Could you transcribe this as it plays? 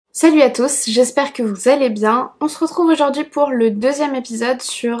Salut à tous, j'espère que vous allez bien. On se retrouve aujourd'hui pour le deuxième épisode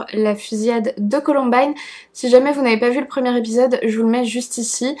sur la fusillade de Columbine. Si jamais vous n'avez pas vu le premier épisode, je vous le mets juste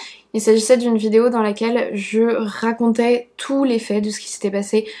ici. Il s'agissait d'une vidéo dans laquelle je racontais tous les faits de ce qui s'était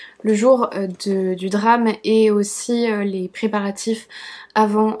passé le jour du drame et aussi les préparatifs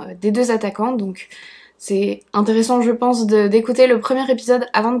avant des deux attaquants. Donc c'est intéressant, je pense, d'écouter le premier épisode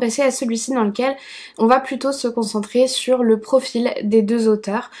avant de passer à celui-ci dans lequel on va plutôt se concentrer sur le profil des deux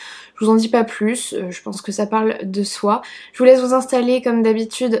auteurs. Je vous en dis pas plus, je pense que ça parle de soi. Je vous laisse vous installer comme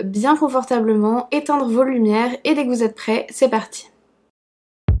d'habitude bien confortablement, éteindre vos lumières et dès que vous êtes prêts, c'est parti.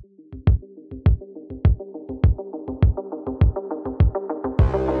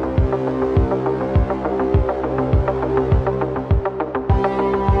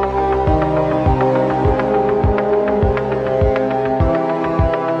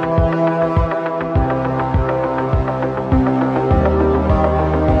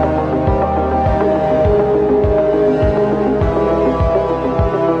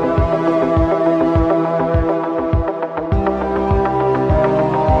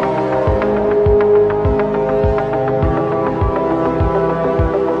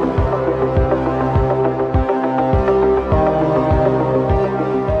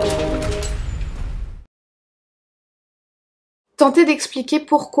 Tenter d'expliquer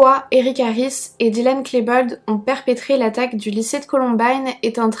pourquoi Eric Harris et Dylan Klebold ont perpétré l'attaque du lycée de Columbine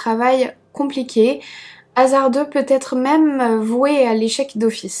est un travail compliqué, hasardeux, peut-être même voué à l'échec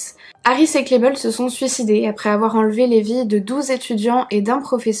d'office. Harris et Klebold se sont suicidés après avoir enlevé les vies de 12 étudiants et d'un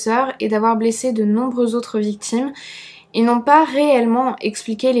professeur et d'avoir blessé de nombreuses autres victimes. Ils n'ont pas réellement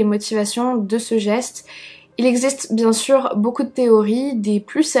expliqué les motivations de ce geste. Il existe bien sûr beaucoup de théories, des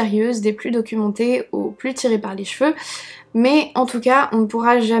plus sérieuses, des plus documentées aux plus tirées par les cheveux, mais en tout cas on ne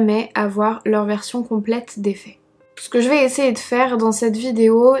pourra jamais avoir leur version complète des faits. Ce que je vais essayer de faire dans cette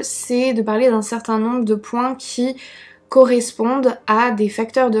vidéo, c'est de parler d'un certain nombre de points qui correspondent à des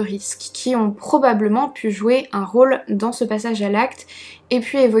facteurs de risque qui ont probablement pu jouer un rôle dans ce passage à l'acte et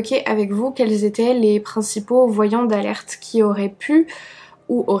puis évoquer avec vous quels étaient les principaux voyants d'alerte qui auraient pu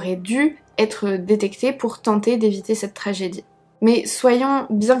ou auraient dû être détectés pour tenter d'éviter cette tragédie. Mais soyons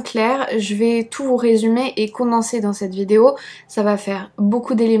bien clairs, je vais tout vous résumer et condenser dans cette vidéo. Ça va faire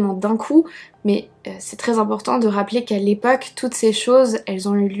beaucoup d'éléments d'un coup, mais c'est très important de rappeler qu'à l'époque, toutes ces choses, elles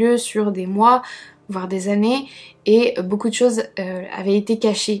ont eu lieu sur des mois, voire des années, et beaucoup de choses avaient été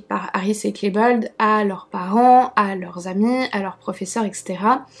cachées par Harris et Klebold à leurs parents, à leurs amis, à leurs professeurs, etc.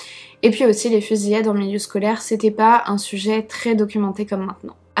 Et puis aussi les fusillades en milieu scolaire, c'était pas un sujet très documenté comme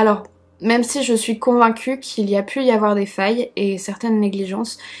maintenant. Alors, même si je suis convaincue qu'il y a pu y avoir des failles et certaines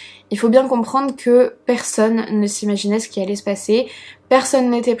négligences, il faut bien comprendre que personne ne s'imaginait ce qui allait se passer,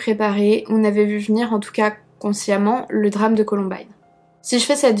 personne n'était préparé ou n'avait vu venir, en tout cas consciemment, le drame de Columbine. Si je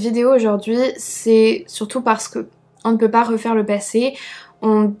fais cette vidéo aujourd'hui, c'est surtout parce que on ne peut pas refaire le passé,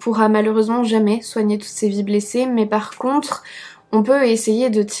 on ne pourra malheureusement jamais soigner toutes ces vies blessées, mais par contre, on peut essayer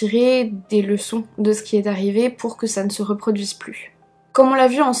de tirer des leçons de ce qui est arrivé pour que ça ne se reproduise plus. Comme on l'a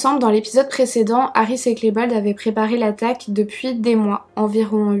vu ensemble dans l'épisode précédent, Harris et Klebold avaient préparé l'attaque depuis des mois,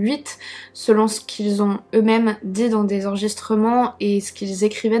 environ 8, selon ce qu'ils ont eux-mêmes dit dans des enregistrements et ce qu'ils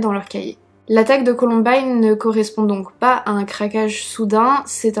écrivaient dans leurs cahiers. L'attaque de Columbine ne correspond donc pas à un craquage soudain,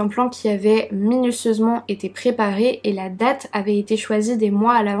 c'est un plan qui avait minutieusement été préparé et la date avait été choisie des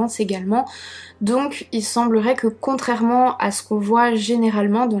mois à l'avance également, donc il semblerait que contrairement à ce qu'on voit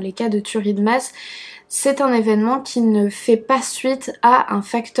généralement dans les cas de tuerie de masse, c'est un événement qui ne fait pas suite à un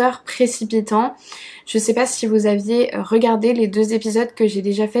facteur précipitant. Je sais pas si vous aviez regardé les deux épisodes que j'ai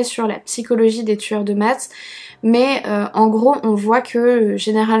déjà fait sur la psychologie des tueurs de masse, mais en gros on voit que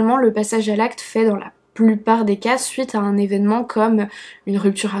généralement le passage à l'acte fait dans la plupart des cas suite à un événement comme une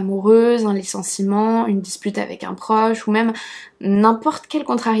rupture amoureuse, un licenciement, une dispute avec un proche ou même n'importe quelle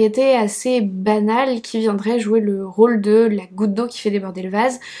contrariété assez banale qui viendrait jouer le rôle de la goutte d'eau qui fait déborder le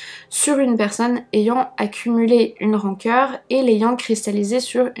vase sur une personne ayant accumulé une rancœur et l'ayant cristallisée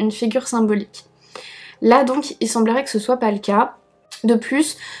sur une figure symbolique. Là donc il semblerait que ce soit pas le cas. De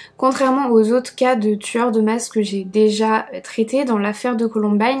plus, contrairement aux autres cas de tueurs de masse que j'ai déjà traités, dans l'affaire de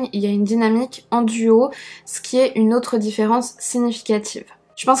Columbine, il y a une dynamique en duo, ce qui est une autre différence significative.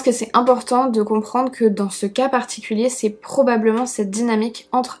 Je pense que c'est important de comprendre que dans ce cas particulier, c'est probablement cette dynamique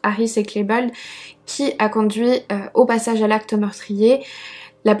entre Harris et Klebold qui a conduit au passage à l'acte meurtrier.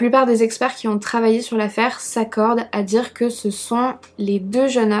 La plupart des experts qui ont travaillé sur l'affaire s'accordent à dire que ce sont les deux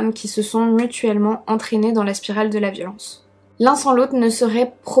jeunes hommes qui se sont mutuellement entraînés dans la spirale de la violence. L'un sans l'autre ne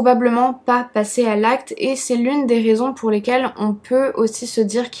serait probablement pas passé à l'acte et c'est l'une des raisons pour lesquelles on peut aussi se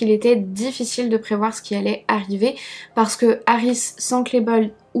dire qu'il était difficile de prévoir ce qui allait arriver parce que Harris sans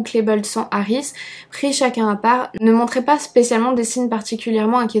Klebold ou Klebold sans Harris, pris chacun à part, ne montrait pas spécialement des signes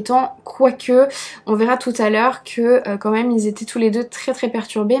particulièrement inquiétants, quoique on verra tout à l'heure que quand même ils étaient tous les deux très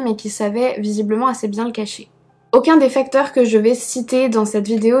perturbés mais qui savaient visiblement assez bien le cacher. Aucun des facteurs que je vais citer dans cette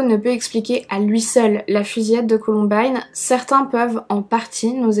vidéo ne peut expliquer à lui seul la fusillade de Columbine. Certains peuvent en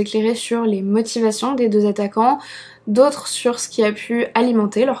partie nous éclairer sur les motivations des deux attaquants, d'autres sur ce qui a pu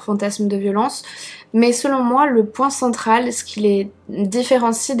alimenter leur fantasme de violence. Mais selon moi, le point central, ce qui les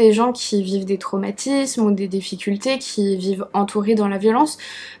différencie des gens qui vivent des traumatismes ou des difficultés, qui vivent entourés dans la violence,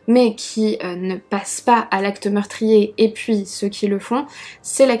 mais qui ne passent pas à l'acte meurtrier, et puis ceux qui le font,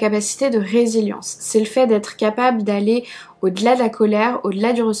 c'est la capacité de résilience. C'est le fait d'être capable d'aller au-delà de la colère,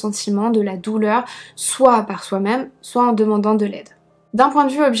 au-delà du ressentiment, de la douleur, soit par soi-même, soit en demandant de l'aide. D'un point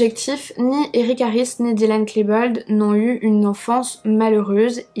de vue objectif, ni Eric Harris ni Dylan Klebold n'ont eu une enfance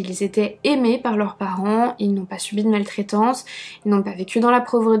malheureuse. Ils étaient aimés par leurs parents, ils n'ont pas subi de maltraitance, ils n'ont pas vécu dans la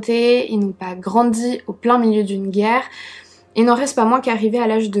pauvreté, ils n'ont pas grandi au plein milieu d'une guerre. Il n'en reste pas moins qu'arrivés à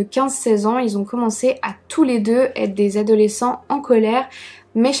l'âge de 15-16 ans, ils ont commencé à tous les deux être des adolescents en colère,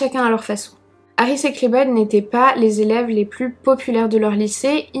 mais chacun à leur façon. Harris et Klebold n'étaient pas les élèves les plus populaires de leur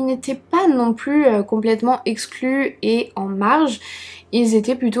lycée, ils n'étaient pas non plus complètement exclus et en marge, ils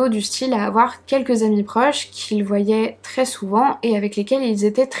étaient plutôt du style à avoir quelques amis proches qu'ils voyaient très souvent et avec lesquels ils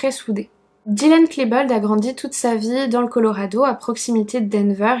étaient très soudés. Dylan Klebold a grandi toute sa vie dans le Colorado, à proximité de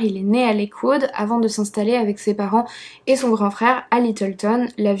Denver. Il est né à Lakewood avant de s'installer avec ses parents et son grand frère à Littleton,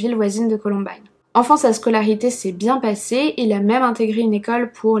 la ville voisine de Columbine. Enfin, sa scolarité s'est bien passée, il a même intégré une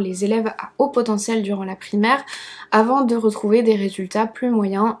école pour les élèves à haut potentiel durant la primaire, avant de retrouver des résultats plus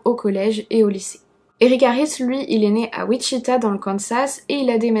moyens au collège et au lycée. Eric Harris, lui, il est né à Wichita dans le Kansas et il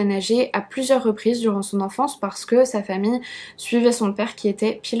a déménagé à plusieurs reprises durant son enfance parce que sa famille suivait son père qui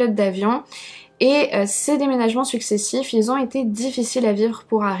était pilote d'avion. Et ces déménagements successifs, ils ont été difficiles à vivre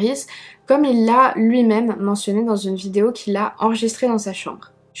pour Harris, comme il l'a lui-même mentionné dans une vidéo qu'il a enregistrée dans sa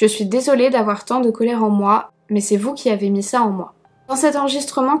chambre. Je suis désolée d'avoir tant de colère en moi, mais c'est vous qui avez mis ça en moi. Dans cet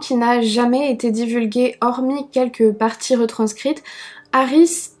enregistrement qui n'a jamais été divulgué hormis quelques parties retranscrites,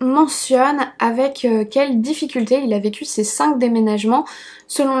 Harris mentionne avec quelle difficulté il a vécu ces 5 déménagements.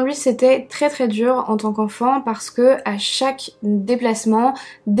 Selon lui, c'était très dur en tant qu'enfant parce que à chaque déménagement,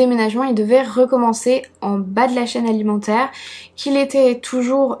 il devait recommencer en bas de la chaîne alimentaire, qu'il était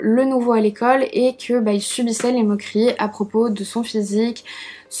toujours le nouveau à l'école et que il subissait les moqueries à propos de son physique,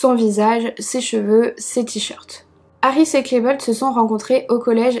 son visage, ses cheveux, ses t-shirts. Harris et Klebold se sont rencontrés au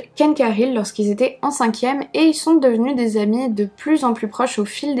collège Ken Caryll lorsqu'ils étaient en 5e et ils sont devenus des amis de plus en plus proches au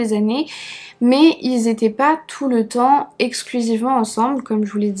fil des années, mais ils n'étaient pas tout le temps exclusivement ensemble, comme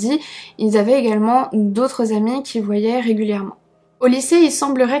je vous l'ai dit, ils avaient également d'autres amis qu'ils voyaient régulièrement. Au lycée, il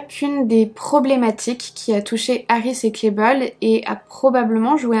semblerait qu'une des problématiques qui a touché Harris et Klebold et a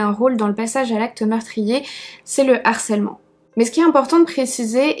probablement joué un rôle dans le passage à l'acte meurtrier, c'est le harcèlement. Mais ce qui est important de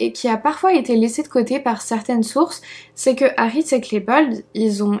préciser et qui a parfois été laissé de côté par certaines sources, c'est que Harris et Klebold,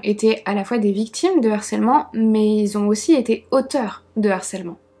 ils ont été à la fois des victimes de harcèlement, mais ils ont aussi été auteurs de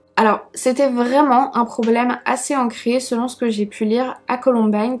harcèlement. Alors, c'était vraiment un problème assez ancré selon ce que j'ai pu lire à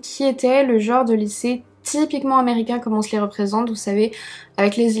Columbine, qui était le genre de lycée typiquement américain comme on se les représente, vous savez,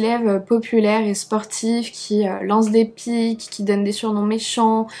 avec les élèves populaires et sportifs qui lancent des pics, qui donnent des surnoms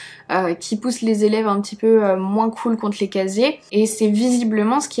méchants, qui poussent les élèves un petit peu moins cool contre les casiers. Et c'est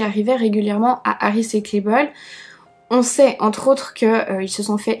visiblement ce qui arrivait régulièrement à Harris et Klebold. On sait entre autres qu'ils se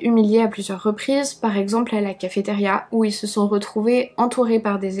sont fait humilier à plusieurs reprises, par exemple à la cafétéria où ils se sont retrouvés entourés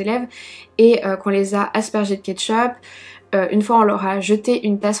par des élèves et qu'on les a aspergés de ketchup. Une fois on leur a jeté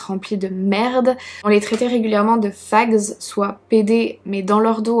une tasse remplie de merde. On les traitait régulièrement de fags, soit PD, mais dans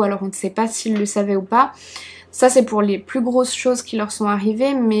leur dos, alors on ne sait pas s'ils le savaient ou pas. Ça c'est pour les plus grosses choses qui leur sont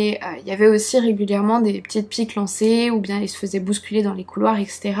arrivées, mais il y avait aussi régulièrement des petites piques lancées, ou bien ils se faisaient bousculer dans les couloirs,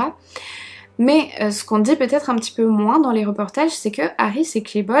 etc. Mais ce qu'on dit peut-être un petit peu moins dans les reportages, c'est que Harris et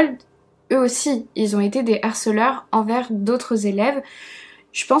Klebold, eux aussi, ils ont été des harceleurs envers d'autres élèves.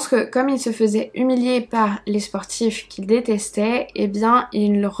 Je pense que comme ils se faisaient humilier par les sportifs qu'ils détestaient, eh bien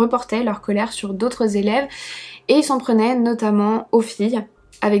ils reportaient leur colère sur d'autres élèves et ils s'en prenaient notamment aux filles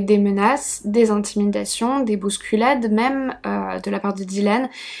avec des menaces, des intimidations, des bousculades même de la part de Dylan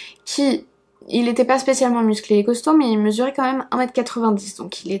qui, il n'était pas spécialement musclé et costaud mais il mesurait quand même 1m90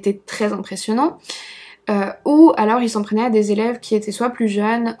 donc il était très impressionnant. Ou alors ils s'en prenaient à des élèves qui étaient soit plus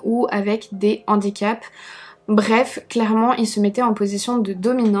jeunes ou avec des handicaps. Bref, clairement, ils se mettaient en position de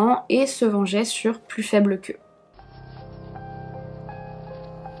dominant et se vengeaient sur plus faible qu'eux.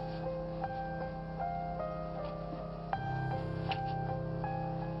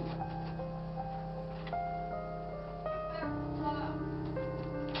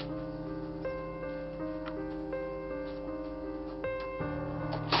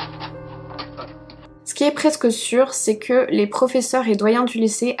 qui est presque sûr, c'est que les professeurs et doyens du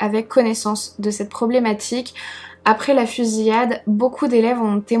lycée avaient connaissance de cette problématique. Après la fusillade, beaucoup d'élèves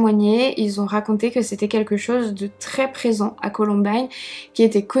ont témoigné, ils ont raconté que c'était quelque chose de très présent à Columbine, qui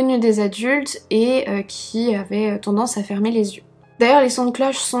était connu des adultes et qui avait tendance à fermer les yeux. D'ailleurs, les sons de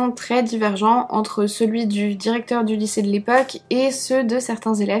cloche sont très divergents entre celui du directeur du lycée de l'époque et ceux de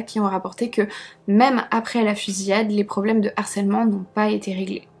certains élèves qui ont rapporté que même après la fusillade, les problèmes de harcèlement n'ont pas été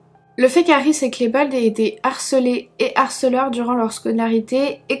réglés. Le fait qu'Harris et Klebold aient été harcelés et harceleurs durant leur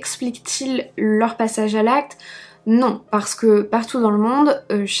scolarité explique-t-il leur passage à l'acte ? Non, parce que partout dans le monde,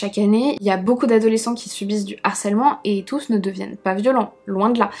 chaque année, il y a beaucoup d'adolescents qui subissent du harcèlement et tous ne deviennent pas violents, loin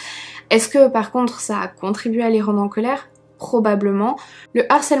de là. Est-ce que par contre ça a contribué à les rendre en colère ? Probablement.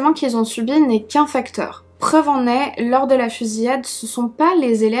 Le harcèlement qu'ils ont subi n'est qu'un facteur. Preuve en est, lors de la fusillade, ce sont pas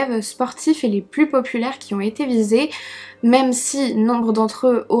les élèves sportifs et les plus populaires qui ont été visés, même si nombre d'entre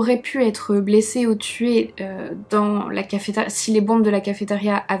eux auraient pu être blessés ou tués dans la cafétéria, si les bombes de la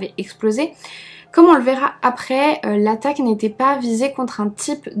cafétéria avaient explosé. Comme on le verra après, l'attaque n'était pas visée contre un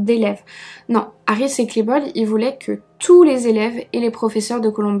type d'élève. Non, Harris et Klebold, ils voulaient que tous les élèves et les professeurs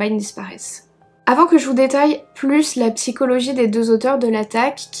de Columbine disparaissent. Avant que je vous détaille plus la psychologie des deux auteurs de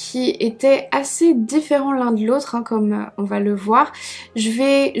l'attaque, qui étaient assez différents l'un de l'autre, hein, comme on va le voir, je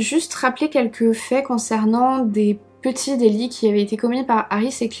vais juste rappeler quelques faits concernant des petits délits qui avaient été commis par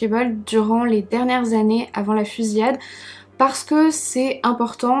Harris et Klebold durant les dernières années avant la fusillade, parce que c'est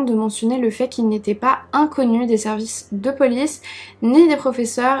important de mentionner le fait qu'ils n'étaient pas inconnus des services de police, ni des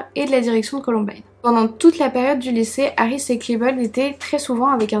professeurs et de la direction de Columbine. Pendant toute la période du lycée, Harris et Klebold étaient très souvent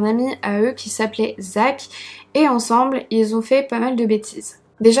avec un ami à eux qui s'appelait Zach, et ensemble, ils ont fait pas mal de bêtises.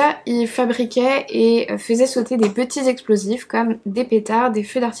 Déjà, ils fabriquaient et faisaient sauter des petits explosifs comme des pétards, des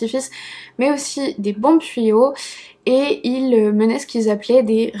feux d'artifice, mais aussi des bombes tuyaux, et ils menaient ce qu'ils appelaient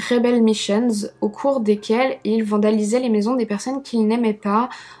des Rebel Missions, au cours desquels ils vandalisaient les maisons des personnes qu'ils n'aimaient pas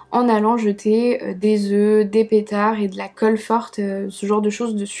en allant jeter des œufs, des pétards et de la colle forte, ce genre de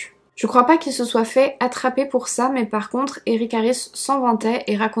choses dessus. Je crois pas qu'ils se soient fait attraper pour ça, mais par contre, Eric Harris s'en vantait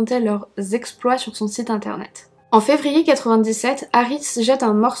et racontait leurs exploits sur son site internet. En février 97, Harris jette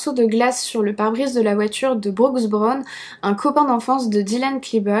un morceau de glace sur le pare-brise de la voiture de Brooks Brown, un copain d'enfance de Dylan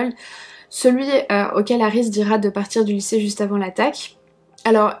Klebold, celui auquel Harris dira de partir du lycée juste avant l'attaque.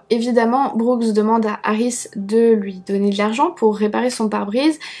 Alors évidemment, Brooks demande à Harris de lui donner de l'argent pour réparer son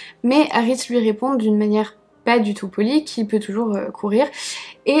pare-brise, mais Harris lui répond d'une manière pas du tout polie qu'il peut toujours courir.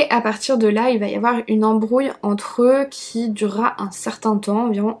 Et à partir de là, il va y avoir une embrouille entre eux qui durera un certain temps,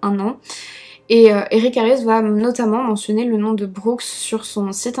 environ 1 an. Et Eric Harris va notamment mentionner le nom de Brooks sur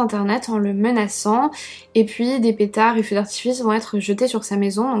son site internet en le menaçant, et puis des pétards et feux d'artifice vont être jetés sur sa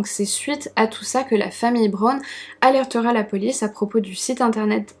maison, donc c'est suite à tout ça que la famille Brown alertera la police à propos du site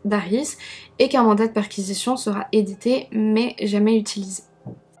internet d'Harris et qu'un mandat de perquisition sera édité mais jamais utilisé.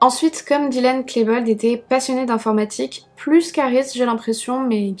 Ensuite, comme Dylan Klebold était passionné d'informatique, plus qu'Harris j'ai l'impression,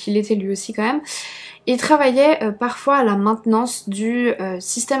 mais qu'il était lui aussi quand même, il travaillait parfois à la maintenance du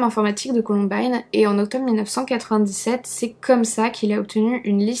système informatique de Columbine, et en octobre 1997, c'est comme ça qu'il a obtenu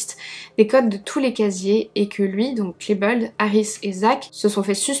une liste des codes de tous les casiers et que lui, donc Klebold, Harris et Zach, se sont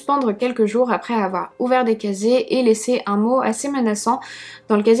fait suspendre quelques jours après avoir ouvert des casiers et laissé un mot assez menaçant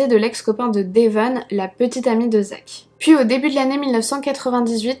dans le casier de l'ex-copain de Devon, la petite amie de Zach. Puis au début de l'année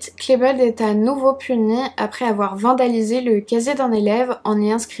 1998, Klebold est à nouveau puni après avoir vandalisé le casier d'un élève en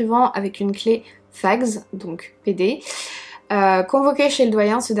y inscrivant avec une clé fags, donc PD. Convoqué chez le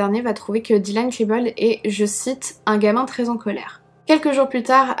doyen, ce dernier va trouver que Dylan Klebold est, je cite, un gamin très en colère. Quelques jours plus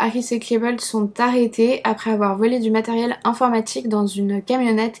tard, Harris et Klebold sont arrêtés après avoir volé du matériel informatique dans une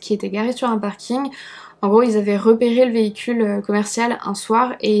camionnette qui était garée sur un parking. En gros, ils avaient repéré le véhicule commercial un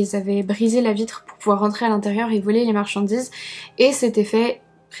soir et ils avaient brisé la vitre pour pouvoir rentrer à l'intérieur et voler les marchandises, et c'était fait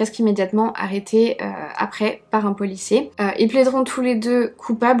presque immédiatement arrêtés après par un policier. Ils plaideront tous les deux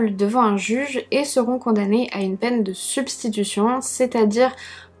coupables devant un juge et seront condamnés à une peine de substitution, c'est-à-dire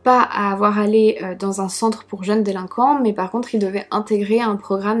pas à avoir allé dans un centre pour jeunes délinquants, mais par contre ils devaient intégrer un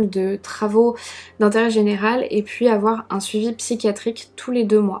programme de travaux d'intérêt général et puis avoir un suivi psychiatrique tous les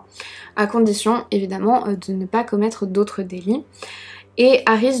 2 mois, à condition évidemment de ne pas commettre d'autres délits. Et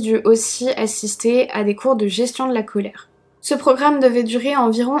Harris dut aussi assister à des cours de gestion de la colère. Ce programme devait durer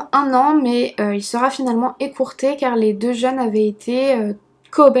environ 1 an, mais il sera finalement écourté car les 2 jeunes avaient été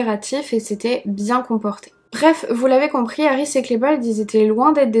coopératifs et s'étaient bien comportés. Bref, vous l'avez compris, Harris et Klebold, ils étaient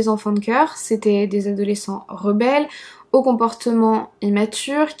loin d'être des enfants de cœur, c'était des adolescents rebelles, au comportement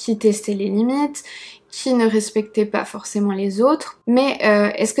immature, qui testaient les limites, qui ne respectaient pas forcément les autres. Mais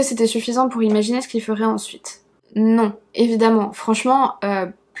est-ce que c'était suffisant pour imaginer ce qu'ils feraient ensuite ? Non, évidemment. Franchement,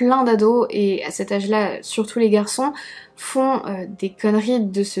 plein d'ados, et à cet âge-là, surtout les garçons, font des conneries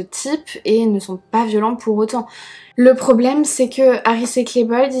de ce type et ne sont pas violents pour autant. Le problème, c'est que Harris et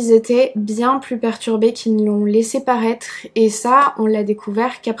Klebold, ils étaient bien plus perturbés qu'ils ne l'ont laissé paraître, et ça, on l'a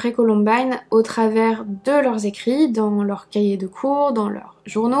découvert qu'après Columbine, au travers de leurs écrits, dans leurs cahiers de cours, dans leurs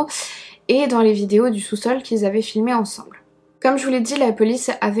journaux, et dans les vidéos du sous-sol qu'ils avaient filmées ensemble. Comme je vous l'ai dit, la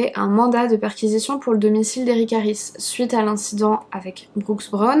police avait un mandat de perquisition pour le domicile d'Eric Harris, suite à l'incident avec Brooks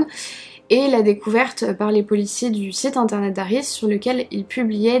Brown, et la découverte par les policiers du site internet d'Harris sur lequel il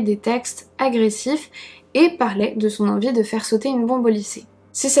publiait des textes agressifs et parlait de son envie de faire sauter une bombe au lycée.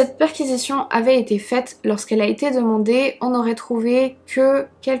 Si cette perquisition avait été faite lorsqu'elle a été demandée, on n'aurait trouvé que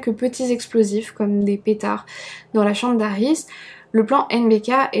quelques petits explosifs comme des pétards dans la chambre d'Harris, le plan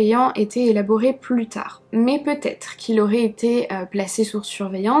NBK ayant été élaboré plus tard. Mais peut-être qu'il aurait été placé sous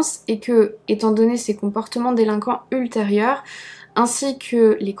surveillance et que, étant donné ses comportements délinquants ultérieurs, ainsi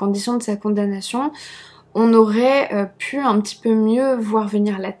que les conditions de sa condamnation, on aurait pu un petit peu mieux voir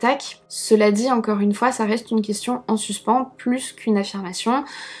venir l'attaque. Cela dit, encore une fois, ça reste une question en suspens plus qu'une affirmation,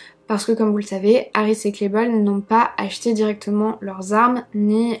 parce que comme vous le savez, Harris et Klebold n'ont pas acheté directement leurs armes,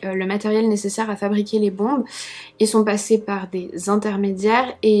 ni le matériel nécessaire à fabriquer les bombes. Ils sont passés par des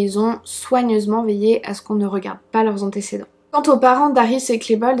intermédiaires et ils ont soigneusement veillé à ce qu'on ne regarde pas leurs antécédents. Quant aux parents d'Harris et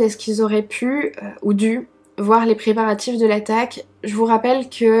Klebold, est-ce qu'ils auraient pu ou dû voir les préparatifs de l'attaque? Je vous rappelle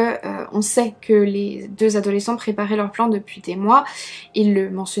que on sait que les deux adolescents préparaient leur plan depuis des mois, ils le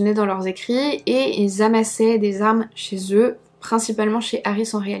mentionnaient dans leurs écrits et ils amassaient des armes chez eux, principalement chez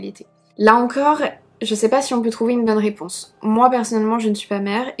Harris en réalité. Là encore, je sais pas si on peut trouver une bonne réponse. Moi personnellement je ne suis pas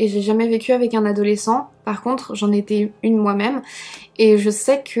mère et j'ai jamais vécu avec un adolescent, par contre j'en étais une moi-même et je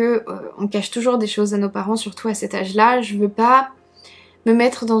sais que on cache toujours des choses à nos parents, surtout à cet âge-là. Je veux pas me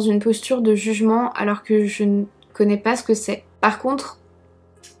mettre dans une posture de jugement alors que je ne connais pas ce que c'est. Par contre,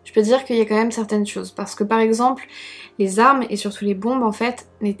 je peux dire qu'il y a quand même certaines choses, parce que par exemple, les armes et surtout les bombes en fait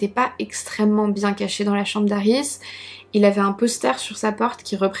n'étaient pas extrêmement bien cachées dans la chambre d'Harris. Il avait un poster sur sa porte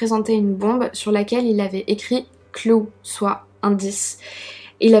qui représentait une bombe sur laquelle il avait écrit clue, soit indice.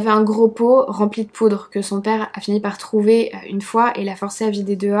 Il avait un gros pot rempli de poudre que son père a fini par trouver une fois et l'a forcé à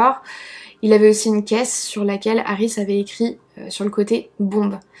vider dehors. Il avait aussi une caisse sur laquelle Harris avait écrit sur le côté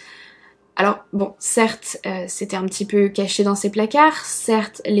bombe. Alors bon, certes, c'était un petit peu caché dans ses placards,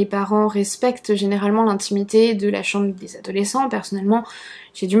 certes, les parents respectent généralement l'intimité de la chambre des adolescents. Personnellement,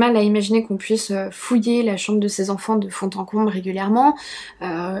 j'ai du mal à imaginer qu'on puisse fouiller la chambre de ses enfants de fond en comble régulièrement,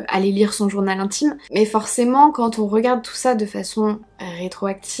 aller lire son journal intime. Mais forcément, quand on regarde tout ça de façon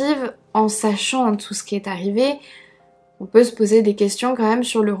rétroactive, en sachant tout ce qui est arrivé, on peut se poser des questions quand même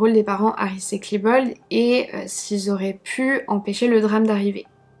sur le rôle des parents Harris et Klebold et s'ils auraient pu empêcher le drame d'arriver.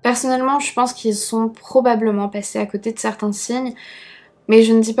 Personnellement, je pense qu'ils sont probablement passés à côté de certains signes, mais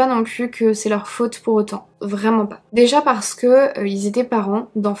je ne dis pas non plus que c'est leur faute pour autant. Vraiment pas. Déjà parce que ils étaient parents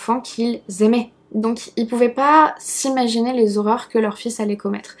d'enfants qu'ils aimaient. Donc ils pouvaient pas s'imaginer les horreurs que leur fils allait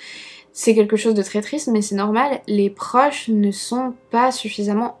commettre. C'est quelque chose de très triste, mais c'est normal, les proches ne sont pas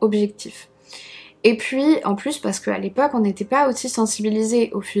suffisamment objectifs. Et puis, en plus, parce qu'à l'époque, on n'était pas aussi sensibilisés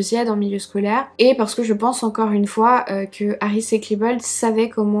aux fusillades en milieu scolaire, et parce que je pense encore une fois que Harris et Klebold savaient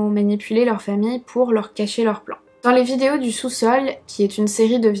comment manipuler leur famille pour leur cacher leur plan. Dans les vidéos du sous-sol, qui est une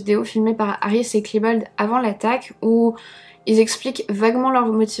série de vidéos filmées par Harris et Klebold avant l'attaque, où ils expliquent vaguement leur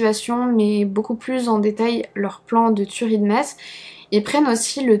motivation, mais beaucoup plus en détail leur plan de tuerie de masse, ils prennent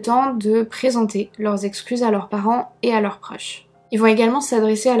aussi le temps de présenter leurs excuses à leurs parents et à leurs proches. Ils vont également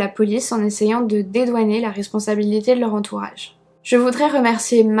s'adresser à la police en essayant de dédouaner la responsabilité de leur entourage. Je voudrais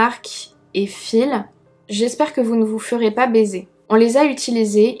remercier Marc et Phil. J'espère que vous ne vous ferez pas baiser. On les a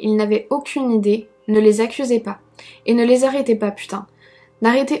utilisés, ils n'avaient aucune idée, ne les accusez pas. Et ne les arrêtez pas, putain.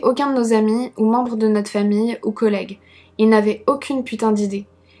 N'arrêtez aucun de nos amis ou membres de notre famille ou collègues. Ils n'avaient aucune putain d'idée.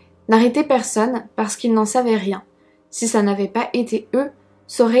 N'arrêtez personne parce qu'ils n'en savaient rien. Si ça n'avait pas été eux,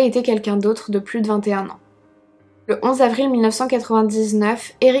 ça aurait été quelqu'un d'autre de plus de 21 ans. Le 11 avril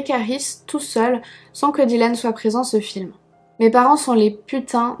 1999, Eric Harris, tout seul, sans que Dylan soit présent, se filme. Mes parents sont les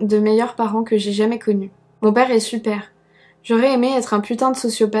putains de meilleurs parents que j'ai jamais connus. Mon père est super. J'aurais aimé être un putain de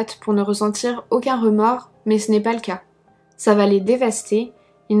sociopathe pour ne ressentir aucun remords, mais ce n'est pas le cas. Ça va les dévaster,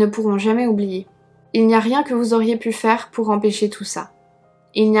 ils ne pourront jamais oublier. Il n'y a rien que vous auriez pu faire pour empêcher tout ça.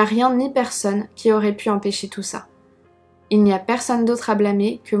 Il n'y a rien ni personne qui aurait pu empêcher tout ça. Il n'y a personne d'autre à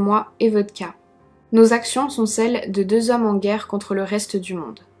blâmer que moi et votre cas. Nos actions sont celles de deux hommes en guerre contre le reste du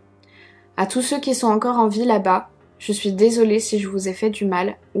monde. À tous ceux qui sont encore en vie là-bas, je suis désolée si je vous ai fait du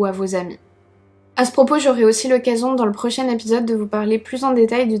mal ou à vos amis. À ce propos, j'aurai aussi l'occasion dans le prochain épisode de vous parler plus en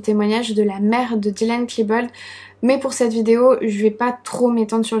détail du témoignage de la mère de Dylan Klebold, mais pour cette vidéo, je vais pas trop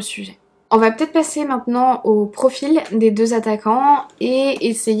m'étendre sur le sujet. On va peut-être passer maintenant au profil des deux attaquants et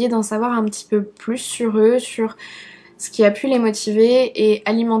essayer d'en savoir un petit peu plus sur eux, sur ce qui a pu les motiver et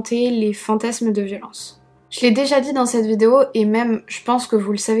alimenter les fantasmes de violence. Je l'ai déjà dit dans cette vidéo et même je pense que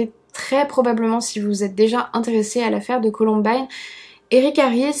vous le savez très probablement si vous êtes déjà intéressé à l'affaire de Columbine, Eric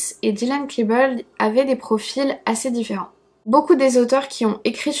Harris et Dylan Klebold avaient des profils assez différents. Beaucoup des auteurs qui ont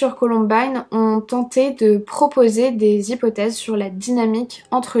écrit sur Columbine ont tenté de proposer des hypothèses sur la dynamique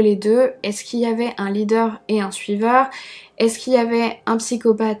entre les deux. Est-ce qu'il y avait un leader et un suiveur? Est-ce qu'il y avait un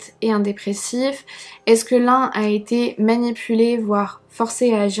psychopathe et un dépressif? Est-ce que l'un a été manipulé, voire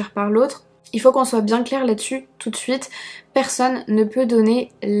forcé à agir par l'autre? Il faut qu'on soit bien clair là-dessus tout de suite. Personne ne peut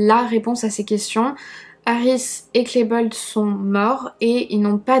donner la réponse à ces questions. Harris et Klebold sont morts et ils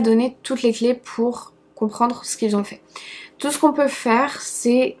n'ont pas donné toutes les clés pour comprendre ce qu'ils ont fait. Tout ce qu'on peut faire,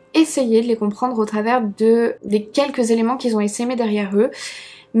 c'est essayer de les comprendre au travers des quelques éléments qu'ils ont essaimés derrière eux,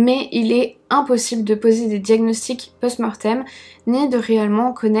 mais il est impossible de poser des diagnostics post-mortem, ni de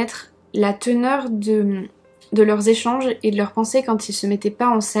réellement connaître la teneur de leurs échanges et de leurs pensées quand ils se mettaient pas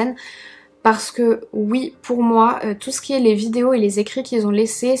en scène. Parce que oui, pour moi, tout ce qui est les vidéos et les écrits qu'ils ont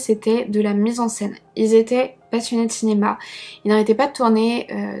laissés, c'était de la mise en scène. Ils étaient passionnés de cinéma, ils n'arrêtaient pas de tourner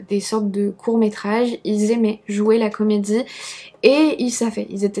des sortes de courts-métrages, ils aimaient jouer la comédie et ils savaient,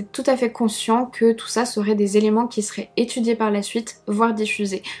 ils étaient tout à fait conscients que tout ça serait des éléments qui seraient étudiés par la suite, voire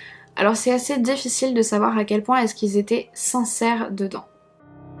diffusés. Alors c'est assez difficile de savoir à quel point est-ce qu'ils étaient sincères dedans.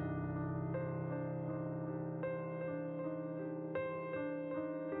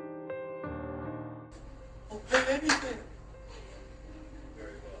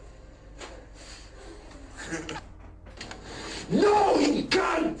 No, you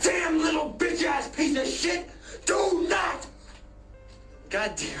goddamn little bitch-ass piece of shit! Do not!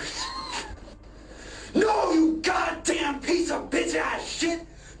 God damn it. No, you goddamn piece of bitch-ass shit!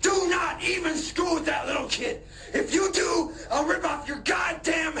 Do not even screw with that little kid! If you do, I'll rip off your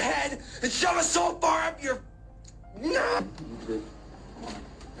goddamn head and shove it so far up your... No!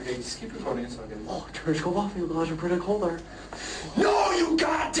 Okay, just keep recording so I can... Oh, George, go off, you larger pretty colder. No, you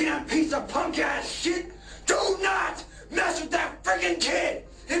goddamn piece of punk-ass shit! Do not mess with that friggin' kid!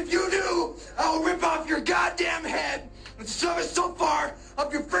 If you do, I'll rip off your goddamn head and shove it so far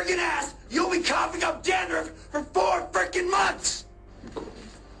up your friggin' ass, you'll be coughing up dandruff for 4 frickin' months!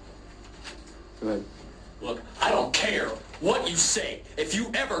 Go ahead. Look, I don't care what you say. If you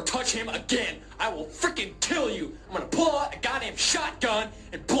ever touch him again, I will frickin' kill you. I'm gonna pull out a goddamn shotgun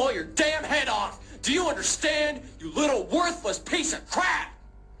and blow your damn head off. Do you understand, you little worthless piece of crap?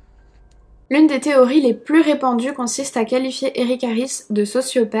 L'une des théories les plus répandues consiste à qualifier Eric Harris de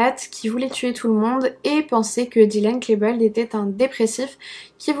sociopathe qui voulait tuer tout le monde et penser que Dylan Klebold était un dépressif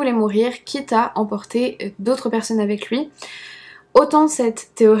qui voulait mourir, quitte à emporter d'autres personnes avec lui. Autant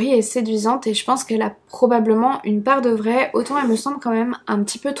cette théorie est séduisante et je pense qu'elle a probablement une part de vrai, autant elle me semble quand même un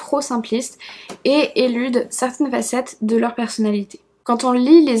petit peu trop simpliste et élude certaines facettes de leur personnalité. Quand on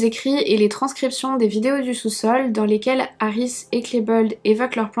lit les écrits et les transcriptions des vidéos du sous-sol dans lesquelles Harris et Klebold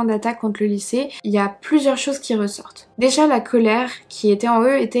évoquent leur plan d'attaque contre le lycée, il y a plusieurs choses qui ressortent. Déjà, la colère qui était en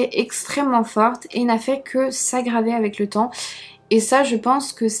eux était extrêmement forte et n'a fait que s'aggraver avec le temps. Et ça, je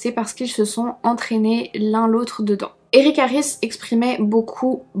pense que c'est parce qu'ils se sont entraînés l'un l'autre dedans. Eric Harris exprimait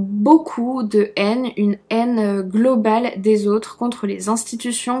beaucoup de haine, une haine globale des autres, contre les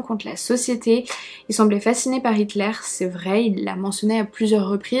institutions, contre la société. Il semblait fasciné par Hitler, c'est vrai, il l'a mentionné à plusieurs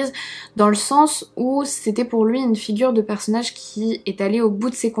reprises, dans le sens où c'était pour lui une figure de personnage qui est allé au bout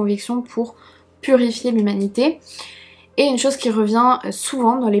de ses convictions pour purifier l'humanité. Et une chose qui revient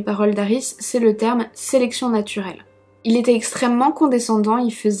souvent dans les paroles d'Harris, c'est le terme sélection naturelle. Il était extrêmement condescendant,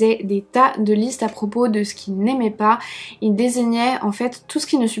 il faisait des tas de listes à propos de ce qu'il n'aimait pas, il désignait en fait tout ce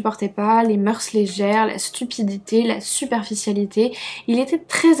qu'il ne supportait pas, les mœurs légères, la stupidité, la superficialité. Il était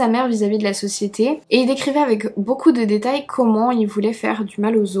très amer vis-à-vis de la société et il décrivait avec beaucoup de détails comment il voulait faire du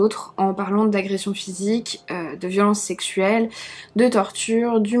mal aux autres en parlant d'agression physique, de violence sexuelle, de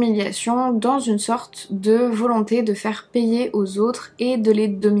torture, d'humiliation, dans une sorte de volonté de faire payer aux autres et de les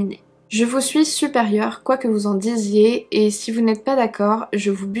dominer. Je vous suis supérieur, quoi que vous en disiez, et si vous n'êtes pas d'accord, je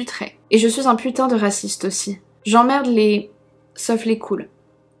vous buterai. Et je suis un putain de raciste aussi. J'emmerde sauf les cools.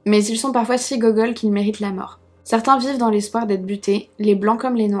 Mais ils sont parfois si gogoles qu'ils méritent la mort. Certains vivent dans l'espoir d'être butés, les blancs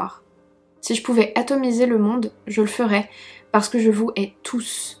comme les noirs. Si je pouvais atomiser le monde, je le ferais, parce que je vous hais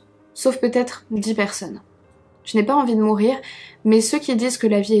tous. Sauf peut-être 10 personnes. Je n'ai pas envie de mourir, mais ceux qui disent que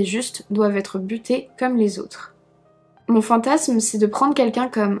la vie est juste doivent être butés comme les autres. Mon fantasme, c'est de prendre quelqu'un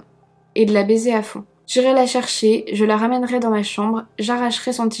comme et de la baiser à fond. J'irai la chercher, je la ramènerai dans ma chambre,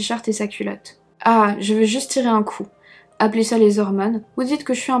 j'arracherai son t-shirt et sa culotte. Ah, je veux juste tirer un coup. Appelez ça les hormones, ou dites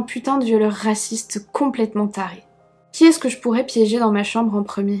que je suis un putain de violeur raciste complètement taré. Qui est-ce que je pourrais piéger dans ma chambre en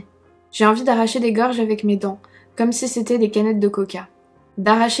premier? J'ai envie d'arracher des gorges avec mes dents, comme si c'était des canettes de coca.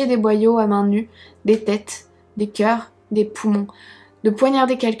 D'arracher des boyaux à main nue, des têtes, des cœurs, des poumons, de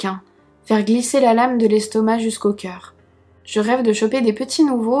poignarder quelqu'un, faire glisser la lame de l'estomac jusqu'au cœur. Je rêve de choper des petits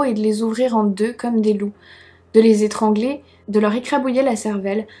nouveaux et de les ouvrir en deux comme des loups, de les étrangler, de leur écrabouiller la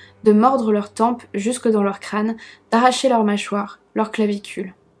cervelle, de mordre leurs tempes jusque dans leur crâne, d'arracher leurs mâchoires, leurs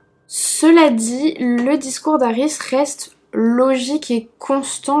clavicules. Cela dit, le discours d'Harris reste logique et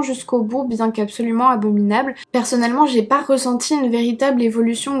constant jusqu'au bout, bien qu'absolument abominable. Personnellement, j'ai pas ressenti une véritable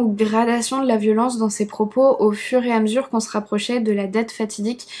évolution ou gradation de la violence dans ses propos au fur et à mesure qu'on se rapprochait de la date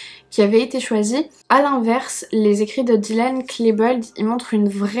fatidique qui avait été choisie. À l'inverse, les écrits de Dylan Klebold y montrent une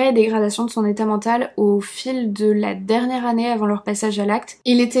vraie dégradation de son état mental au fil de la dernière année avant leur passage à l'acte.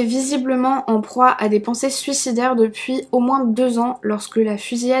 Il était visiblement en proie à des pensées suicidaires depuis au moins 2 ans lorsque la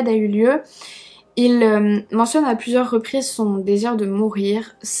fusillade a eu lieu. Il mentionne à plusieurs reprises son désir de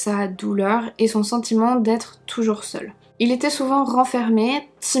mourir, sa douleur et son sentiment d'être toujours seul. Il était souvent renfermé,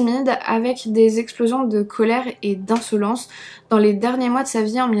 timide, avec des explosions de colère et d'insolence. Dans les derniers mois de sa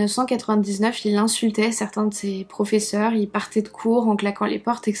vie, en 1999, il insultait certains de ses professeurs, il partait de cours en claquant les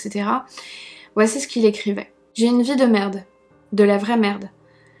portes, etc. Voici ce qu'il écrivait. « J'ai une vie de merde, de la vraie merde.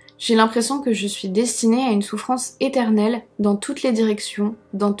 J'ai l'impression que je suis destinée à une souffrance éternelle dans toutes les directions,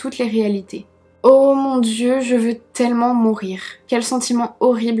 dans toutes les réalités. Oh mon Dieu, je veux tellement mourir. Quel sentiment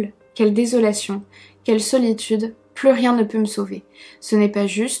horrible, quelle désolation, quelle solitude, plus rien ne peut me sauver. Ce n'est pas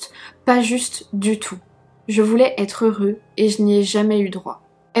juste du tout. Je voulais être heureux et je n'y ai jamais eu droit.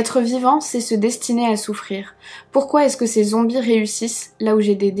 Être vivant, c'est se destiner à souffrir. Pourquoi est-ce que ces zombies réussissent là où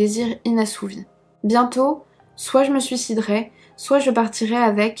j'ai des désirs inassouvis? Bientôt, soit je me suiciderai, soit je partirai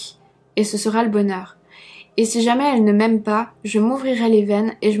avec, et ce sera le bonheur. Et si jamais elle ne m'aime pas, je m'ouvrirai les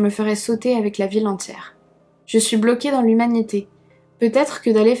veines et je me ferai sauter avec la ville entière. Je suis bloquée dans l'humanité. Peut-être que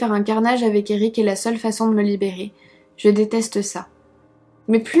d'aller faire un carnage avec Eric est la seule façon de me libérer. Je déteste ça. »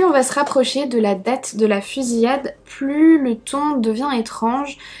 Mais plus on va se rapprocher de la date de la fusillade, plus le ton devient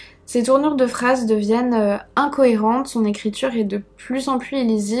étrange, ses tournures de phrases deviennent incohérentes, son écriture est de plus en plus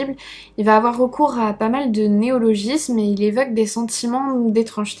illisible, il va avoir recours à pas mal de néologismes et il évoque des sentiments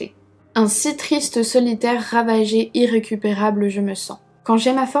d'étrangeté. Un si triste solitaire ravagé, irrécupérable je me sens. Quand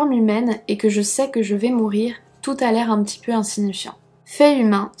j'ai ma forme humaine et que je sais que je vais mourir, tout a l'air un petit peu insignifiant. Fait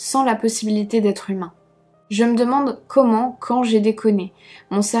humain sans la possibilité d'être humain. Je me demande comment, quand j'ai déconné.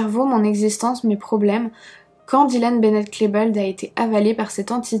 Mon cerveau, mon existence, mes problèmes, quand Dylan Bennett Klebold a été avalé par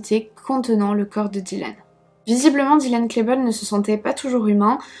cette entité contenant le corps de Dylan. Visiblement, Dylan Klebold ne se sentait pas toujours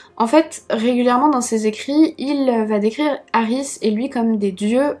humain. En fait, régulièrement dans ses écrits, il va décrire Harris et lui comme des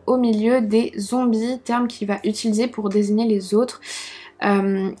dieux au milieu des zombies, terme qu'il va utiliser pour désigner les autres.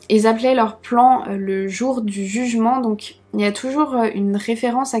 Ils appelaient leur plan le jour du jugement, donc il y a toujours une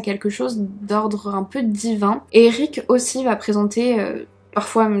référence à quelque chose d'ordre un peu divin. Et Eric aussi va présenter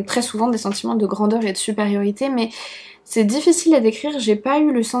parfois, très souvent, des sentiments de grandeur et de supériorité, mais c'est difficile à décrire, j'ai pas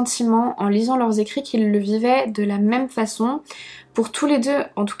eu le sentiment en lisant leurs écrits qu'ils le vivaient de la même façon. Pour tous les deux,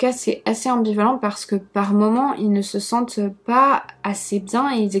 en tout cas, c'est assez ambivalent parce que par moments, ils ne se sentent pas assez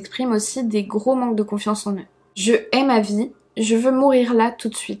bien et ils expriment aussi des gros manques de confiance en eux. Je hais ma vie, je veux mourir là tout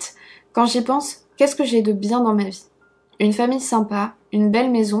de suite. Quand j'y pense, qu'est-ce que j'ai de bien dans ma vie? Une famille sympa, une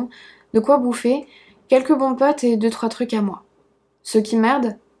belle maison, de quoi bouffer, quelques bons potes et 2-3 trucs à moi. Ce qui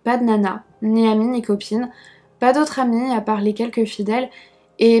merde, pas de nana, ni amis ni copines, pas d'autres amis à part les quelques fidèles,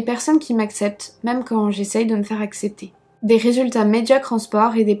 et personne qui m'accepte, même quand j'essaye de me faire accepter. Des résultats médiocres en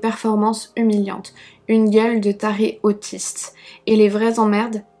sport et des performances humiliantes, une gueule de taré autiste. Et les vraies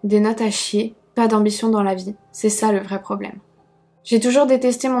emmerdes, des notes à chier, pas d'ambition dans la vie, c'est ça le vrai problème. J'ai toujours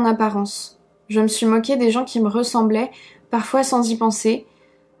détesté mon apparence. Je me suis moquée des gens qui me ressemblaient, parfois sans y penser,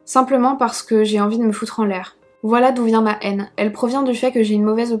 simplement parce que j'ai envie de me foutre en l'air. Voilà d'où vient ma haine. Elle provient du fait que j'ai une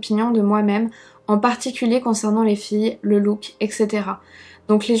mauvaise opinion de moi-même, en particulier concernant les filles, le look, etc.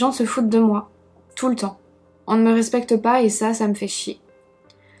 Donc les gens se foutent de moi, tout le temps. On ne me respecte pas et ça me fait chier.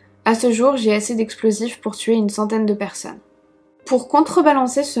 À ce jour, j'ai assez d'explosifs pour tuer une centaine de personnes. Pour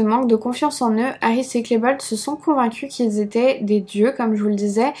contrebalancer ce manque de confiance en eux, Harris et Klebold se sont convaincus qu'ils étaient des dieux, comme je vous le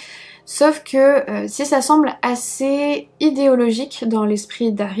disais, sauf que si ça semble assez idéologique dans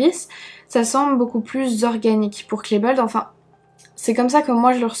l'esprit d'Harris, ça semble beaucoup plus organique pour Klebold, enfin, c'est comme ça que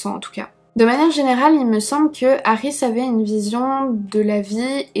moi je le ressens en tout cas. De manière générale, il me semble que Harris avait une vision de la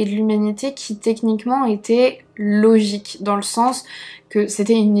vie et de l'humanité qui techniquement était logique, dans le sens que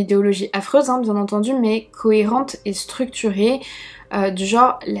c'était une idéologie affreuse, hein, bien entendu, mais cohérente et structurée, du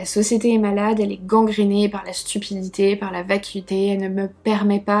genre la société est malade, elle est gangrénée par la stupidité, par la vacuité, elle ne me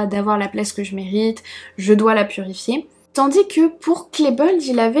permet pas d'avoir la place que je mérite, je dois la purifier. Tandis que pour Klebold,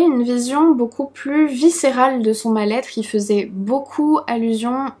 il avait une vision beaucoup plus viscérale de son mal-être, il faisait beaucoup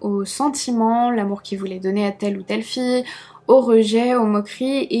allusion aux sentiments, l'amour qu'il voulait donner à telle ou telle fille, au rejet, aux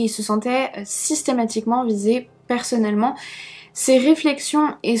moqueries, et il se sentait systématiquement visé personnellement. Ses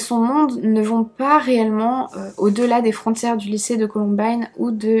réflexions et son monde ne vont pas réellement au-delà des frontières du lycée de Columbine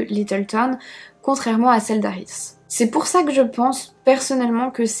ou de Littleton, contrairement à celle d'Harris. C'est pour ça que je pense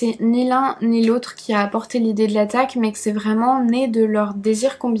personnellement que c'est ni l'un ni l'autre qui a apporté l'idée de l'attaque, mais que c'est vraiment né de leur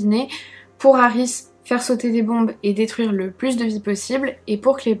désir combiné. Pour Harris, faire sauter des bombes et détruire le plus de vies possible, et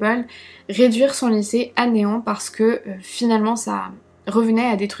pour Klebold, réduire son lycée à néant parce que finalement ça revenait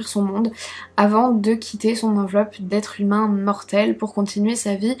à détruire son monde avant de quitter son enveloppe d'être humain mortel pour continuer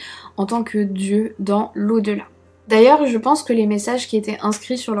sa vie en tant que dieu dans l'au-delà. D'ailleurs, je pense que les messages qui étaient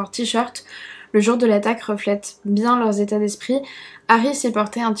inscrits sur leur t-shirt le jour de l'attaque reflètent bien leurs états d'esprit. Harris y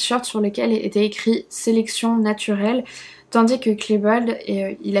portait un t-shirt sur lequel était écrit « sélection naturelle », tandis que Klebold,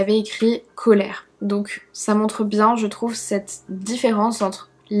 il avait écrit « colère ». Donc ça montre bien, je trouve, cette différence entre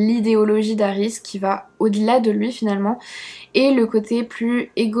l'idéologie d'Harris qui va au-delà de lui finalement et le côté plus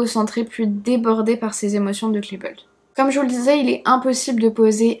égocentré, plus débordé par ses émotions de Klebold. Comme je vous le disais, il est impossible de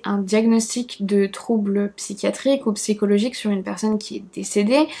poser un diagnostic de trouble psychiatrique ou psychologique sur une personne qui est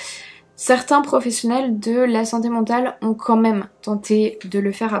décédée. Certains professionnels de la santé mentale ont quand même tenté de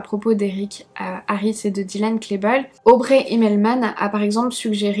le faire à propos d'Eric Harris et de Dylan Klebold. Aubrey Immelman a par exemple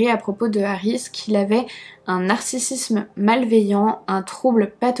suggéré à propos de Harris qu'il avait un narcissisme malveillant, un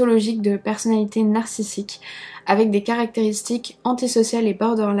trouble pathologique de personnalité narcissique, avec des caractéristiques antisociales et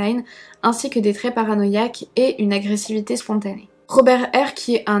borderline, ainsi que des traits paranoïaques et une agressivité spontanée. Robert R,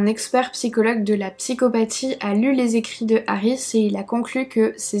 qui est un expert psychologue de la psychopathie, a lu les écrits de Harris et il a conclu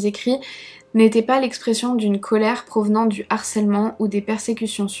que ces écrits n'étaient pas l'expression d'une colère provenant du harcèlement ou des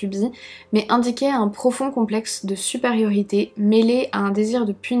persécutions subies, mais indiquaient un profond complexe de supériorité mêlé à un désir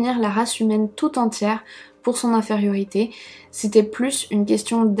de punir la race humaine tout entière pour son infériorité. C'était plus une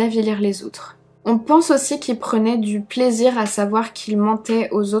question d'avilir les autres. On pense aussi qu'il prenait du plaisir à savoir qu'il mentait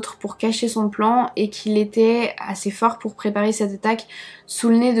aux autres pour cacher son plan et qu'il était assez fort pour préparer cette attaque sous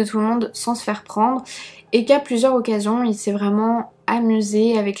le nez de tout le monde sans se faire prendre, et qu'à plusieurs occasions il s'est vraiment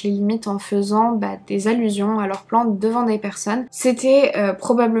amusé avec les limites en faisant des allusions à leur plan devant des personnes. C'était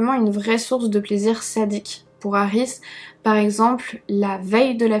probablement une vraie source de plaisir sadique pour Harris. Par exemple, la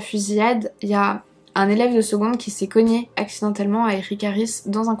veille de la fusillade, il y a un élève de seconde qui s'est cogné accidentellement à Eric Harris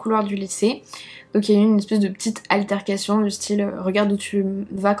dans un couloir du lycée. Donc il y a eu une espèce de petite altercation du style « regarde où tu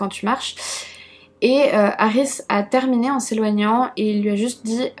vas quand tu marches ». Et Harris a terminé en s'éloignant et il lui a juste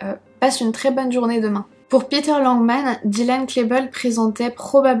dit « passe une très bonne journée demain ». Pour Peter Langman, Dylan Klebold présentait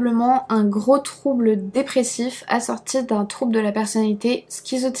probablement un gros trouble dépressif assorti d'un trouble de la personnalité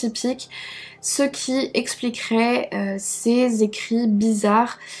schizotypique, ce qui expliquerait ses écrits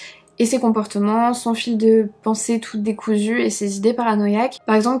bizarres et ses comportements, son fil de pensée tout décousu et ses idées paranoïaques.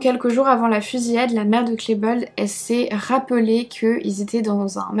 Par exemple, quelques jours avant la fusillade, la mère de Klebold, elle s'est rappelé qu'ils étaient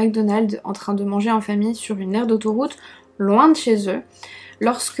dans un McDonald's en train de manger en famille sur une aire d'autoroute, loin de chez eux.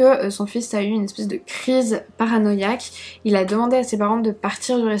 Lorsque son fils a eu une espèce de crise paranoïaque, il a demandé à ses parents de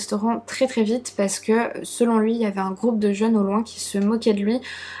partir du restaurant très très vite parce que selon lui, il y avait un groupe de jeunes au loin qui se moquaient de lui,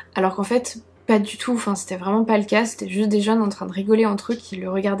 alors qu'en fait, pas du tout, enfin c'était vraiment pas le cas, c'était juste des jeunes en train de rigoler entre eux qui le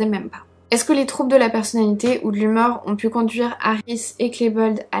regardaient même pas. Est-ce que les troubles de la personnalité ou de l'humeur ont pu conduire Harris et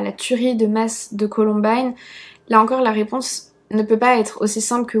Klebold à la tuerie de masse de Columbine? Là encore, la réponse ne peut pas être aussi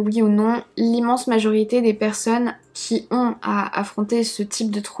simple que oui ou non. L'immense majorité des personnes qui ont à affronter ce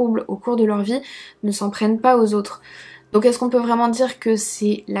type de troubles au cours de leur vie ne s'en prennent pas aux autres. Donc est-ce qu'on peut vraiment dire que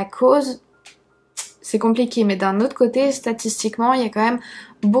c'est la cause? C'est compliqué, mais d'un autre côté, statistiquement, il y a quand même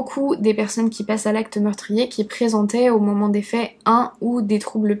beaucoup des personnes qui passent à l'acte meurtrier qui présentaient au moment des faits un ou des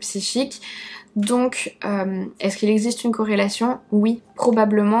troubles psychiques. Donc, est-ce qu'il existe une corrélation? Oui,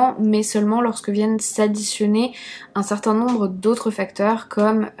 probablement, mais seulement lorsque viennent s'additionner un certain nombre d'autres facteurs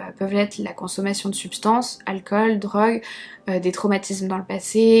comme peuvent être la consommation de substances, alcool, drogue, des traumatismes dans le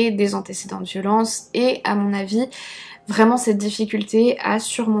passé, des antécédents de violence et, à mon avis, vraiment cette difficulté à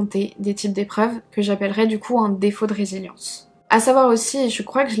surmonter des types d'épreuves que j'appellerais du coup un défaut de résilience. À savoir aussi, et je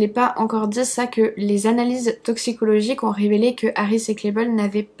crois que je l'ai pas encore dit ça, que les analyses toxicologiques ont révélé que Harris et Klebold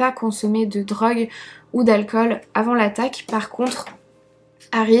n'avaient pas consommé de drogue ou d'alcool avant l'attaque. Par contre,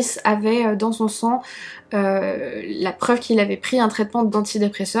 Harris avait dans son sang la preuve qu'il avait pris un traitement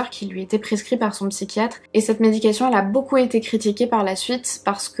d'antidépresseur qui lui était prescrit par son psychiatre, et cette médication elle a beaucoup été critiquée par la suite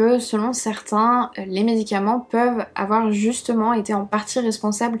parce que selon certains, les médicaments peuvent avoir justement été en partie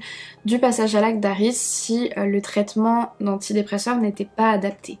responsables du passage à l'acte d'Harris si le traitement d'antidépresseur n'était pas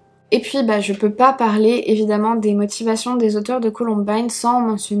adapté. Et puis je peux pas parler évidemment des motivations des auteurs de Columbine sans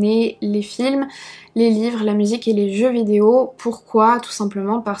mentionner les films, les livres, la musique et les jeux vidéo. Pourquoi? Tout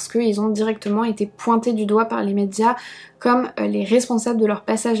simplement parce qu'ils ont directement été pointés du doigt par les médias comme les responsables de leur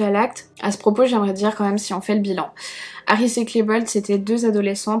passage à l'acte. À ce propos, j'aimerais dire quand même si on fait le bilan. Harris et Klebold, c'était deux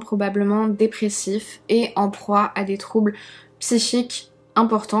adolescents probablement dépressifs et en proie à des troubles psychiques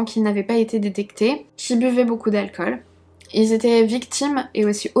importants qui n'avaient pas été détectés, qui buvaient beaucoup d'alcool. Ils étaient victimes et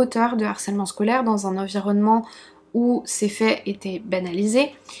aussi auteurs de harcèlement scolaire dans un environnement où ces faits étaient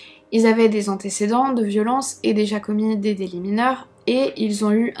banalisés. Ils avaient des antécédents de violence et déjà commis des délits mineurs, et ils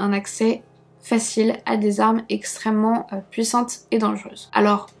ont eu un accès facile à des armes extrêmement puissantes et dangereuses.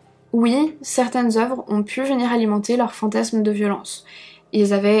 Alors oui, certaines œuvres ont pu venir alimenter leur fantasme de violence.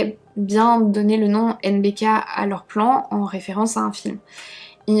 Ils avaient bien donné le nom NBK à leur plan en référence à un film.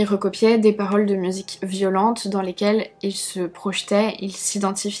 Ils recopiaient des paroles de musique violente dans lesquelles ils se projetaient, ils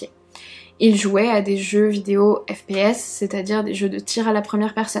s'identifiaient. Ils jouaient à des jeux vidéo FPS, c'est-à-dire des jeux de tir à la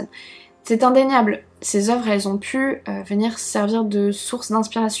première personne. C'est indéniable, ces œuvres elles ont pu venir servir de source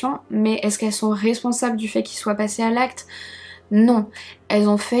d'inspiration, mais est-ce qu'elles sont responsables du fait qu'ils soient passés à l'acte? Non, elles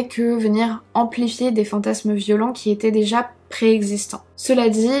ont fait que venir amplifier des fantasmes violents qui étaient déjà préexistants. Cela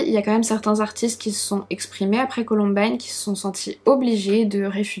dit, il y a quand même certains artistes qui se sont exprimés après Columbine, qui se sont sentis obligés de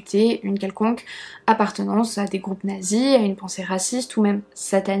réfuter une quelconque appartenance à des groupes nazis, à une pensée raciste ou même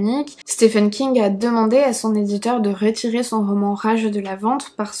satanique. Stephen King a demandé à son éditeur de retirer son roman Rage de la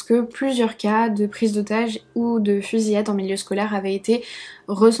vente parce que plusieurs cas de prise d'otages ou de fusillade en milieu scolaire avaient été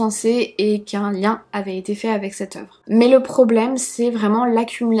recensés et qu'un lien avait été fait avec cette œuvre. Mais le problème, c'est vraiment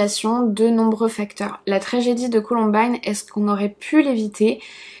l'accumulation de nombreux facteurs. La tragédie de Columbine, est-ce qu'on aurait pu l'éviter?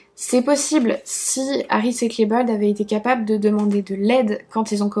 C'est possible si Harris et Klebold avaient été capables de demander de l'aide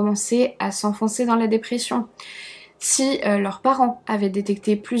quand ils ont commencé à s'enfoncer dans la dépression, si leurs parents avaient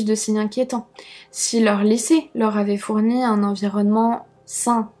détecté plus de signes inquiétants, si leur lycée leur avait fourni un environnement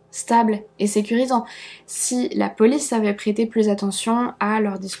sain, stable et sécurisant, si la police avait prêté plus attention à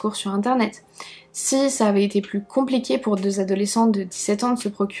leurs discours sur internet, si ça avait été plus compliqué pour deux adolescents de 17 ans de se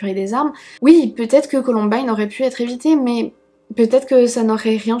procurer des armes. Oui, peut-être que Columbine aurait pu être évité, mais peut-être que ça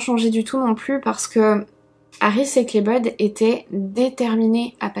n'aurait rien changé du tout non plus parce que Harris et Klebold étaient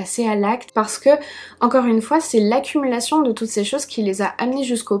déterminés à passer à l'acte parce que, encore une fois, c'est l'accumulation de toutes ces choses qui les a amenés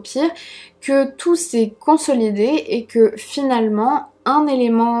jusqu'au pire, que tout s'est consolidé et que finalement, un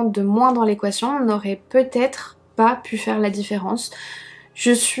élément de moins dans l'équation n'aurait peut-être pas pu faire la différence.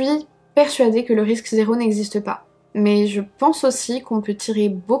 Je suis persuadée que le risque zéro n'existe pas. Mais je pense aussi qu'on peut tirer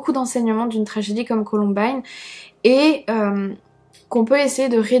beaucoup d'enseignements d'une tragédie comme Columbine et qu'on peut essayer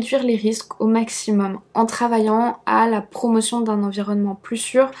de réduire les risques au maximum en travaillant à la promotion d'un environnement plus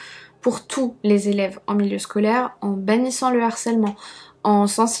sûr pour tous les élèves en milieu scolaire, en bannissant le harcèlement, en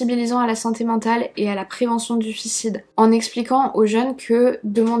sensibilisant à la santé mentale et à la prévention du suicide, en expliquant aux jeunes que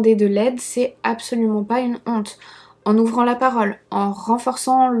demander de l'aide c'est absolument pas une honte, en ouvrant la parole, en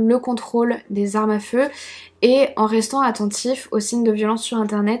renforçant le contrôle des armes à feu et en restant attentif aux signes de violence sur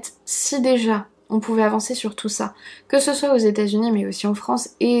internet. Si déjà on pouvait avancer sur tout ça, que ce soit aux États-Unis mais aussi en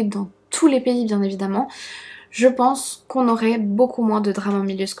France et dans tous les pays bien évidemment, je pense qu'on aurait beaucoup moins de drames en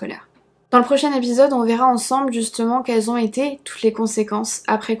milieu scolaire. Dans le prochain épisode, on verra ensemble justement quelles ont été toutes les conséquences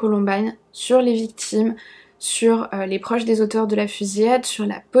après Columbine sur les victimes, sur les proches des auteurs de la fusillade, sur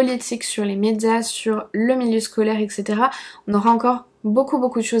la politique, sur les médias, sur le milieu scolaire, etc. On aura encore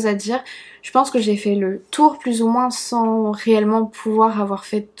beaucoup de choses à dire. Je pense que j'ai fait le tour plus ou moins sans réellement pouvoir avoir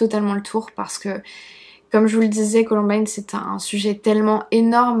fait totalement le tour parce que, comme je vous le disais, Columbine c'est un sujet tellement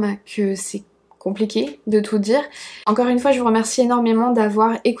énorme que c'est compliqué de tout dire. Encore une fois, je vous remercie énormément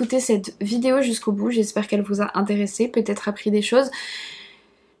d'avoir écouté cette vidéo jusqu'au bout. J'espère qu'elle vous a intéressé, peut-être appris des choses.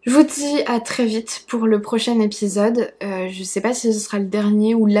 Je vous dis à très vite pour le prochain épisode. Je sais pas si ce sera le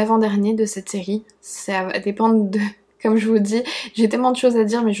dernier ou l'avant-dernier de cette série. Ça va dépendre de... Comme je vous dis, j'ai tellement de choses à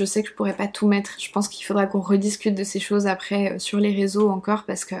dire mais je sais que je pourrais pas tout mettre. Je pense qu'il faudra qu'on rediscute de ces choses après sur les réseaux encore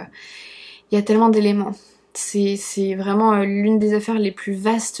parce que il y a tellement d'éléments. C'est vraiment l'une des affaires les plus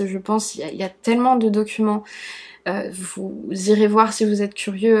vastes, je pense. Il y a tellement de documents. Vous irez voir si vous êtes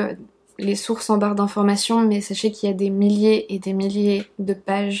curieux les sources en barre d'informations, mais sachez qu'il y a des milliers et des milliers de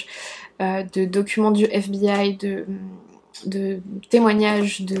pages de documents du FBI, de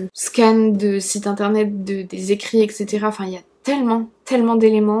témoignages, de scans de sites internet, des écrits, etc. Enfin, il y a tellement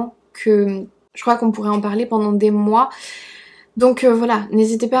d'éléments que je crois qu'on pourrait en parler pendant des mois. Donc voilà,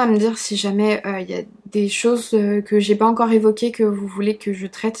 n'hésitez pas à me dire si jamais il y a des choses que j'ai pas encore évoquées que vous voulez que je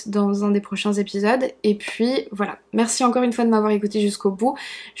traite dans un des prochains épisodes. Et puis voilà, merci encore une fois de m'avoir écouté jusqu'au bout.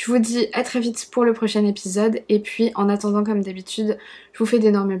 Je vous dis à très vite pour le prochain épisode. Et puis en attendant, comme d'habitude, je vous fais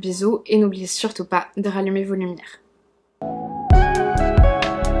d'énormes bisous et n'oubliez surtout pas de rallumer vos lumières.